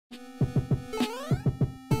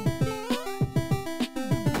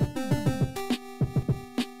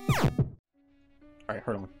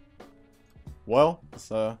Right on. Well,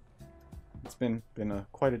 it's been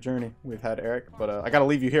quite a journey we've had, Eric. But I gotta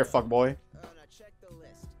leave you here, fuckboy.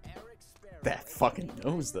 That fucking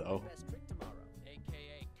nose, though.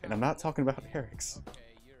 And I'm not talking about Eric's.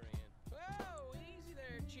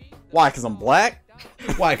 Why? Cause I'm black?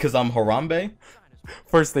 Why? Cause I'm Harambe?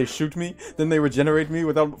 First they shoot me, then they regenerate me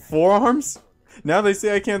without forearms? Now they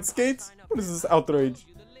say I can't skate? What is this outrage?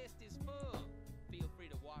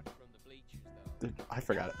 Dude, I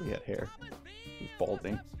forgot it. We had hair. We're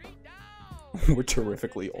balding. We're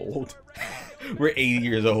terrifically old. We're 80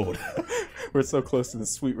 years old. We're so close to the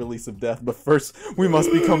sweet release of death, but first, we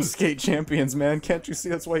must become skate champions, man. Can't you see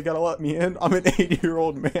that's why you gotta let me in? I'm an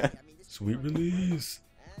 80-year-old man. Sweet release.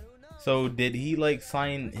 So, did he, like,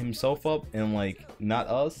 sign himself up and, like, not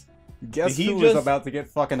us? Guess who is about to get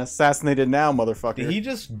fucking assassinated now, motherfucker? Did he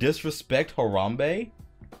just disrespect Harambe?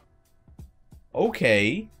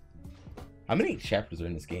 Okay. How many chapters are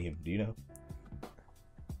in this game? Do you know?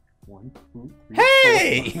 1, 2, 3,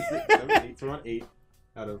 hey! 4, 5, 6, 7, 8. So we're on 8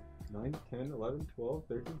 out of 9, 10, 11, 12,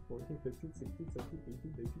 13, 14, 15, 16, 17,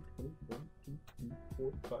 18, 19, 20, 21, 2, 3,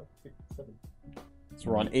 4, 5, 6, 7. So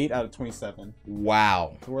we're on 8 out of 27.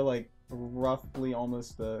 Wow. So we're like roughly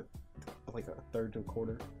almost like a third to a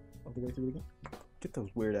quarter of the way through the game. Get those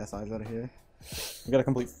weird ass eyes out of here. We gotta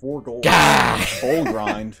complete 4 goals. Bowl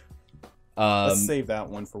grind. Let's save that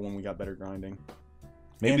one for when we got better grinding.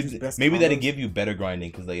 Maybe that'll give you better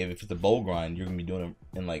grinding, because like if it's a bowl grind, you're gonna be doing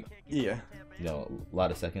it in like a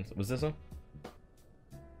lot of seconds. Was this one?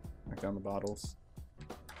 Knock down the bottles.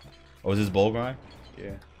 Oh, is this bowl grind?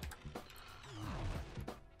 Yeah.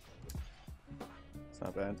 It's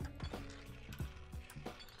not bad.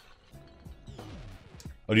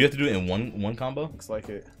 Oh, do you have to do it in one combo? Looks like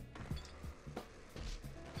it.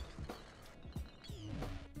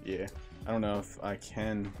 Yeah. I don't know if I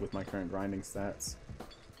can with my current grinding stats.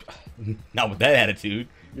 Not with that attitude.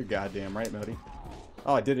 You're goddamn right, Modi.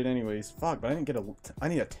 Oh, I did it anyways. Fuck, but I didn't get I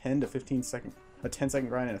need a 10 to 15 second, a 10-second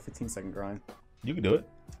grind and a 15-second grind. You can do it.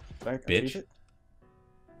 Did I bitch. It?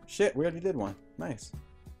 Shit, we already did one. Nice.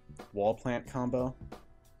 Wall plant combo.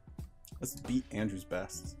 Let's beat Andrew's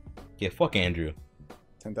best. Yeah, fuck Andrew.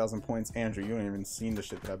 10,000 points. Andrew, you haven't even seen the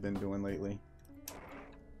shit that I've been doing lately.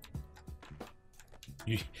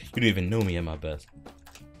 You don't even know me at my best.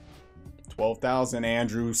 12,000,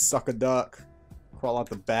 Andrew. Suck a duck. Crawl out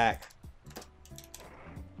the back.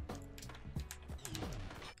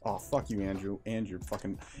 Oh, fuck you, Andrew. Andrew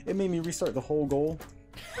fucking... It made me restart the whole goal.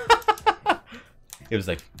 It was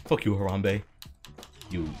like, fuck you, Harambe.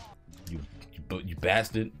 You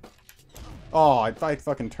bastard. Oh, I thought I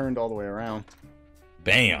fucking turned all the way around.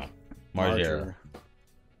 Bam. Margera.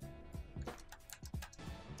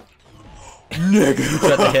 Nigga.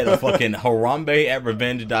 Shut the head of fucking Harambe at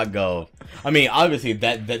revenge.gov. I mean, obviously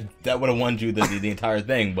that would have won you the entire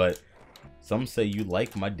thing, but some say you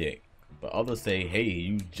like my dick, but others say, hey,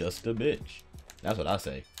 you just a bitch. That's what I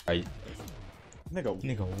say.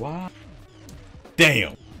 Nigga, why?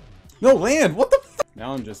 Damn. No land. What the fuck?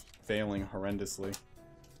 Now I'm just failing horrendously.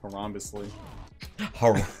 Harambously.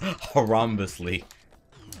 Harambously.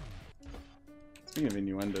 Speaking of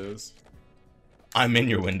innuendos. I'm in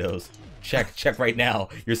your windows. Check right now.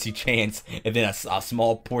 You'll see chance, and then a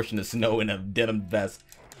small portion of snow in a denim vest.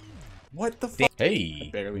 What the fuck?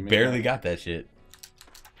 Hey, barely got that shit.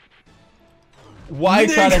 Why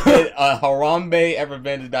try to hit a Harambe at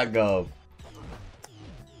revenge.gov?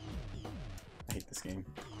 I hate this game.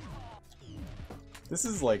 This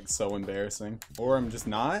is like so embarrassing. Or I'm just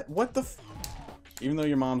not. What the f? Even though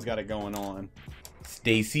your mom's got it going on.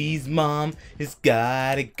 Stacy's mom has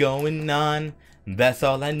got it going on. That's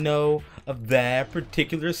all I know of that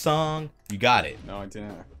particular song. You got it. No, I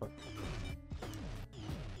didn't.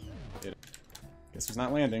 Guess who's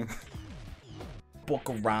not landing? Book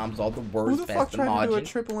of rhymes, all the words. Who the fuck tried to do a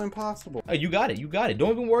triple impossible? Oh, you got it. You got it. Don't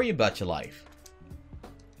even worry about your life.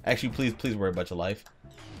 Actually, please worry about your life.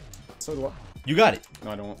 So do I. You got it.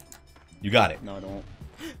 No, I don't. You got it. No, I don't.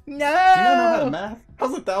 No. Do you not know how to math?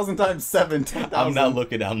 How's 1,000 times 7? 10,000. I'm not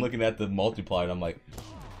looking. I'm looking at the multiplier, and I'm like,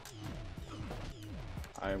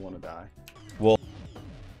 I want to die. well.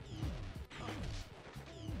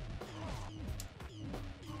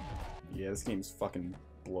 Yeah, this game's fucking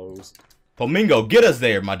blows. Flamingo, get us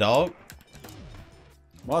there, my dog.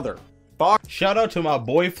 Mother. Fuck. Shout out to my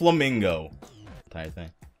boy Flamingo. Entire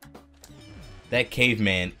thing. That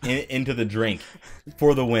caveman into the drink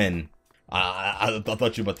for the win. I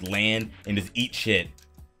thought you were about to land and just eat shit.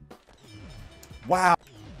 Wow.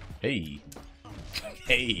 Hey.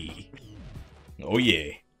 Hey. Oh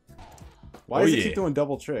yeah. Why does he keep doing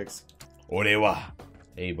double tricks? Orewa.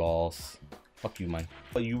 Hey, boss. Fuck you, man.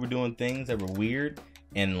 You were doing things that were weird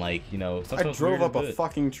and like, you know, I sometimes drove up a good.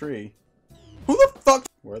 fucking tree. Who the fuck?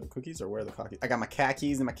 Where are the cookies or where are the cookies? I got my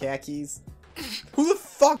khakis and my khakis. Who the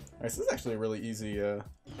fuck? Alright, this is actually a really easy,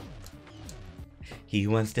 He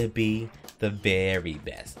wants to be the very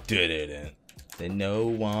best. That no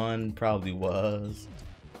one probably was.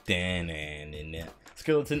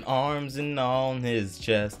 Skeleton arms and on his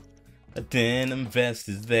chest. A denim vest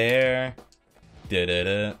is there.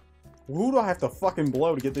 Who do I have to fucking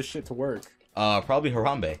blow to get this shit to work? Probably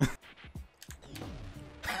Harambe.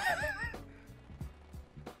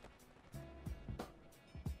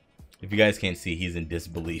 If you guys can't see, he's in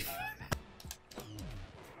disbelief.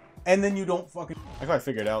 And then you don't fucking... I gotta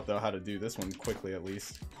figure it out, though, how to do this one quickly, at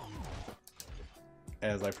least.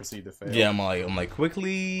 As I proceed to fail. Yeah, I'm like,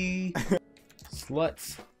 quickly.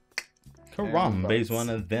 Sluts. Harambe's one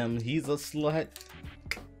of them. He's a slut.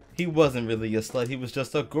 He wasn't really a slut. He was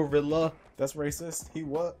just a gorilla. That's racist. He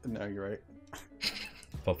what? No, you're right.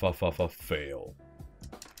 Fail.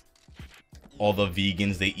 All the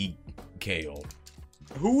vegans, they eat kale.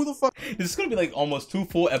 Who the fuck? This is gonna be like almost 2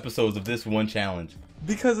 full episodes of this one challenge.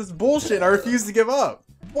 Because it's bullshit. I refuse to give up.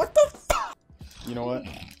 What the fuck? You know what?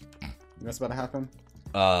 You know what's about to happen?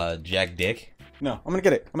 Jack Dick. No, I'm gonna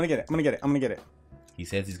get it. I'm gonna get it. I'm gonna get it. I'm gonna get it. He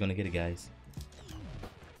says he's gonna get it, guys.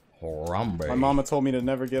 Harambe. My mama told me to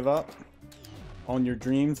never give up on your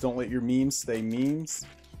dreams. Don't let your memes stay memes.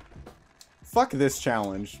 Fuck this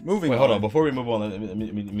challenge. Moving on. Wait, hold on. Before we move on, let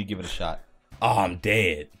me give it a shot. Oh, I'm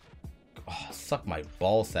dead. Oh, suck my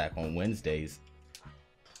ball sack on Wednesdays.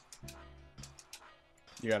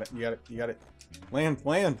 You got it. You got it. You got it. Land.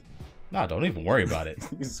 Land. Nah, don't even worry about it.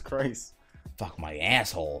 Jesus Christ. Fuck my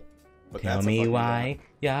asshole. But Tell me why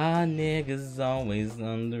y'all niggas always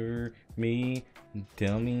under me.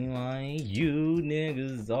 Tell me why you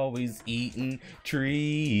niggas always eating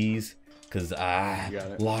trees. Cause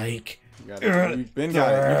I like... You got it. You've been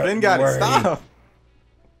got it. You've been got it. Stop.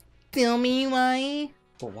 Tell me why.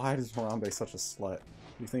 But why is Harambe such a slut?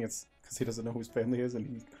 You think it's because he doesn't know whose family is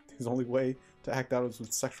and his only way to act out is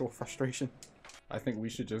with sexual frustration? I think we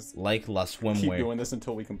should just like La Swimwear. Keep doing this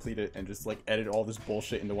until we complete it and just like edit all this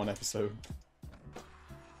bullshit into one episode.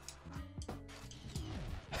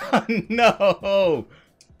 No!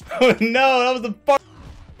 Oh no, that was the fuck.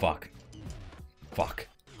 Fuck. Fuck.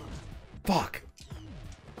 Fuck.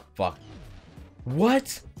 Fuck.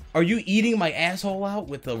 What? Are you eating my asshole out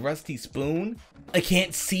with a rusty spoon? I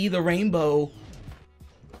can't see the rainbow.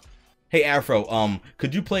 Hey Afro,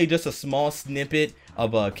 could you play just a small snippet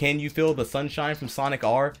of Can You Feel the Sunshine from Sonic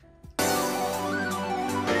R?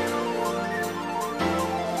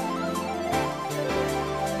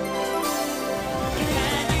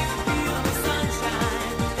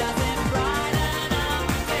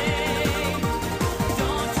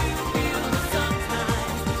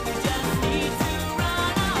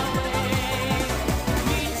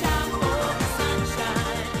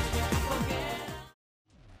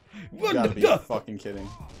 You gotta be fucking kidding.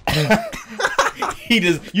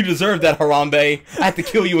 You deserve that, Harambe. I have to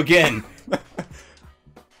kill you again.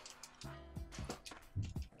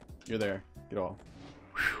 You're there. Get off.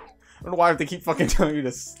 I don't know why I have to keep fucking telling you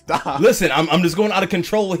to stop. Listen, I'm just going out of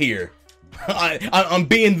control here. I'm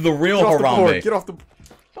being the real Harambe. Get off the...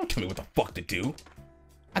 Don't tell me what the fuck to do.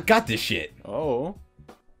 I got this shit. Oh.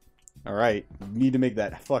 Alright. You need to make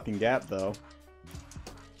that fucking gap, though.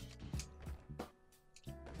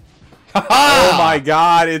 Oh my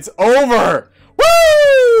god, it's over!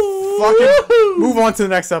 Woo! Fucking move on to the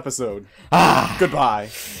next episode. Goodbye.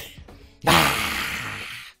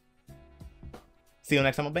 See you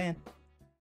next time on Band.